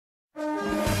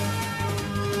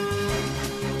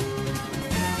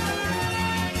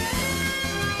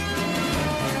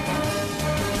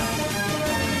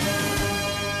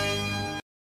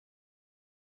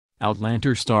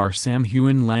Outlander star Sam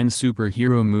Heughan lands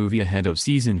superhero movie ahead of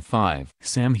Season 5.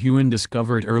 Sam Heughan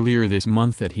discovered earlier this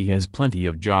month that he has plenty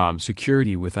of job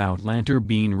security with Outlander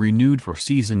being renewed for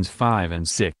Seasons 5 and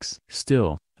 6.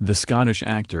 Still, the Scottish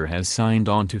actor has signed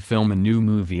on to film a new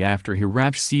movie after he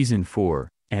wraps Season 4,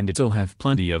 and it'll have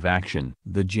plenty of action.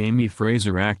 The Jamie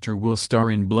Fraser actor will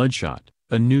star in Bloodshot,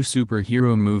 a new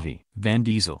superhero movie. Vin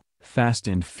Diesel, Fast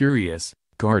and Furious,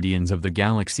 Guardians of the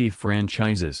Galaxy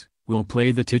franchises, will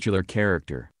play the titular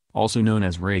character, also known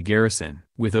as Ray Garrison.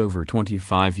 With over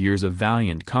 25 years of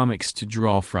Valiant comics to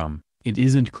draw from, it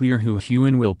isn't clear who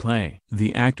Heughan will play.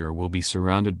 The actor will be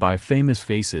surrounded by famous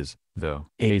faces, though.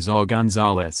 Eiza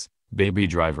Gonzalez, Baby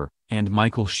Driver, and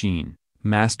Michael Sheen,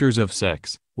 Masters of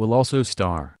Sex, will also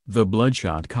star. The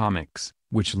Bloodshot comics,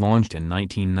 which launched in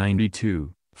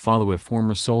 1992, follow a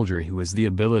former soldier who has the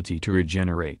ability to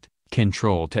regenerate,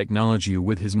 control technology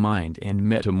with his mind and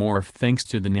metamorph thanks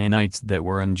to the nanites that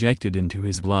were injected into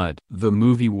his blood. The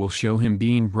movie will show him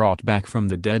being brought back from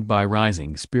the dead by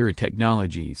Rising Spirit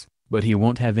Technologies, but he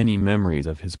won't have any memories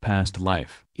of his past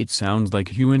life. It sounds like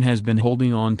Heughan has been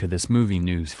holding on to this movie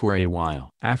news for a while.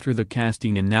 After the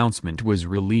casting announcement was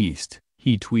released,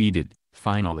 he tweeted,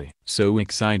 "Finally. So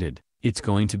excited. It's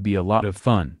going to be a lot of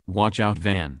fun." Watch out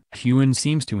Van. Heughan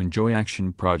seems to enjoy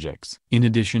action projects. In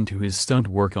addition to his stunt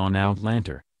work on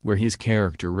Outlander, where his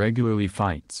character regularly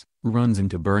fights, runs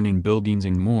into burning buildings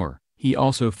and more, he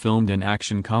also filmed an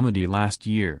action comedy last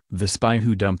year. The Spy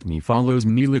Who Dumped Me follows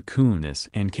Mila Kunis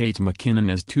and Kate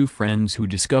McKinnon as two friends who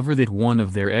discover that one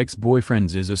of their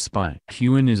ex-boyfriends is a spy.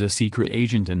 Heughan is a secret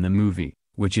agent in the movie,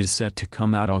 which is set to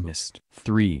come out August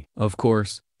 3. Of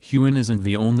course, Heughan isn't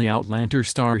the only Outlander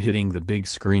star hitting the big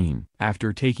screen.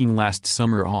 After taking last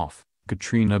summer off,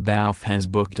 Katrina Balfe has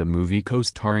booked a movie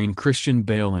co-starring Christian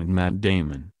Bale and Matt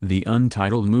Damon. The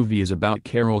untitled movie is about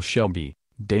Carroll Shelby,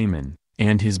 Damon,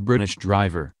 and his British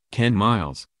driver, Ken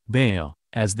Miles, Bale,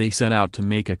 as they set out to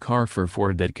make a car for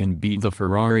Ford that can beat the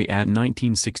Ferrari at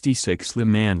 1966 Le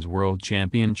Mans World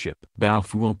Championship.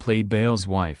 Balfe will play Bale's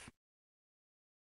wife,